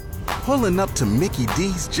Pulling up to Mickey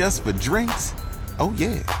D's just for drinks? Oh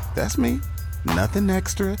yeah, that's me. Nothing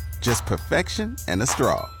extra, just perfection and a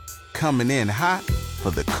straw. Coming in hot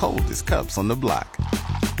for the coldest cups on the block.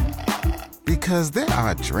 Because there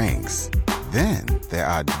are drinks. Then there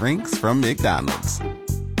are drinks from McDonald's.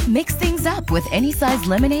 Mix things up with any size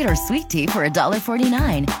lemonade or sweet tea for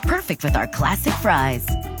 $1.49. Perfect with our classic fries.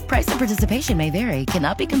 Price and participation may vary.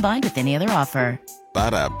 Cannot be combined with any other offer.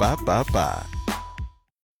 Ba-da-ba-ba-ba.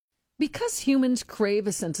 Because humans crave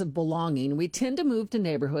a sense of belonging, we tend to move to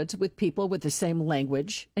neighborhoods with people with the same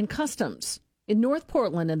language and customs. In North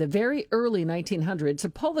Portland in the very early 1900s, a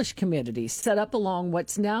Polish community set up along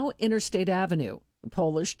what's now Interstate Avenue. The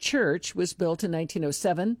Polish church was built in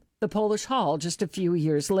 1907, the Polish Hall just a few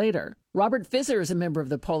years later. Robert Fizzer is a member of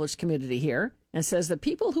the Polish community here and says the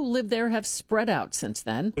people who live there have spread out since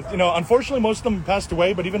then. Unfortunately, most of them passed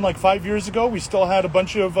away, but even like 5 years ago, we still had a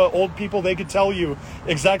bunch of old people. They could tell you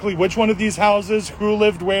exactly which one of these houses, who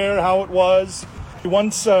lived where, how it was.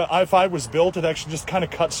 Once I-5 was built, it actually just kind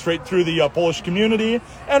of cut straight through the Polish community.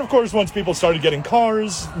 And of course, once people started getting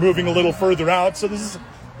cars, moving a little further out. So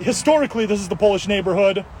historically, this is the Polish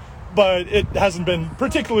neighborhood, but it hasn't been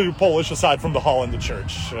particularly Polish aside from the hall and the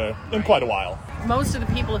church in quite a while. Most of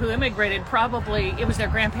the people who immigrated, probably it was their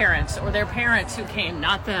grandparents or their parents who came,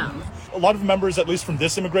 not them. A lot of members, at least from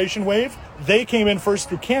this immigration wave, they came in first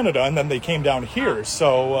through Canada and then they came down here.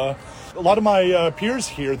 So a lot of my peers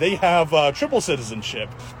here, they have triple citizenship.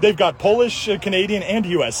 They've got Polish, Canadian, and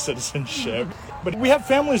U.S. citizenship. But we have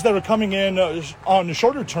families that are coming in on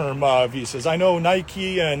shorter-term visas. I know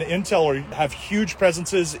Nike and Intel have huge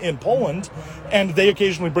presences in Poland, and they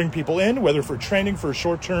occasionally bring people in, whether for training, for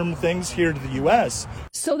short-term things here to the U.S.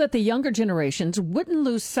 So that the younger generations wouldn't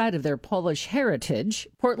lose sight of their Polish heritage,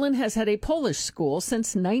 Portland has had a Polish school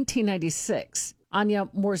since 1996. Anya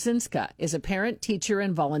Morzinska is a parent, teacher,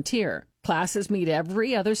 and volunteer. Classes meet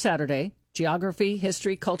every other Saturday. Geography,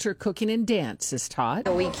 history, culture, cooking, and dance is taught.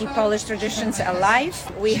 We keep Polish traditions alive.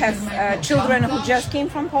 We have children who just came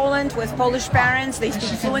from Poland with Polish parents. They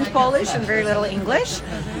speak fluent Polish and very little English.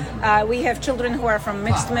 We have children who are from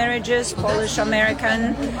mixed marriages,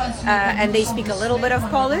 Polish-American, and they speak a little bit of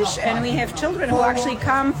Polish. And we have children who actually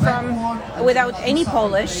come from without any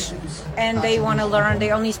Polish, and they want to learn.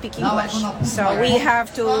 They only speak English. So we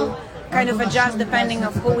have to kind of adjust depending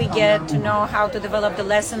on who we get to know how to develop the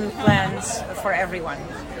lesson plans for everyone.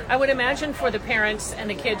 I would imagine for the parents and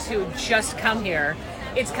the kids who just come here,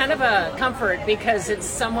 it's kind of a comfort because it's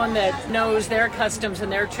someone that knows their customs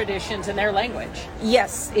and their traditions and their language.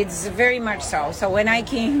 Yes, it's very much so. So when I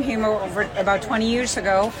came here over about 20 years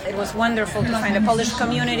ago, it was wonderful to find a Polish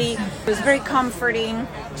community. It was very comforting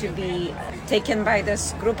to be taken by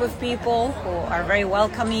this group of people who are very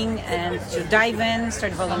welcoming and to dive in,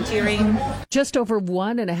 start volunteering. Just over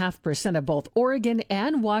 1.5% of both Oregon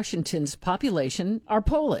and Washington's population are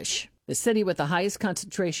Polish. The city with the highest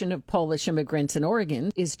concentration of Polish immigrants in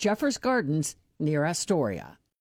Oregon is Jeffers Gardens near Astoria.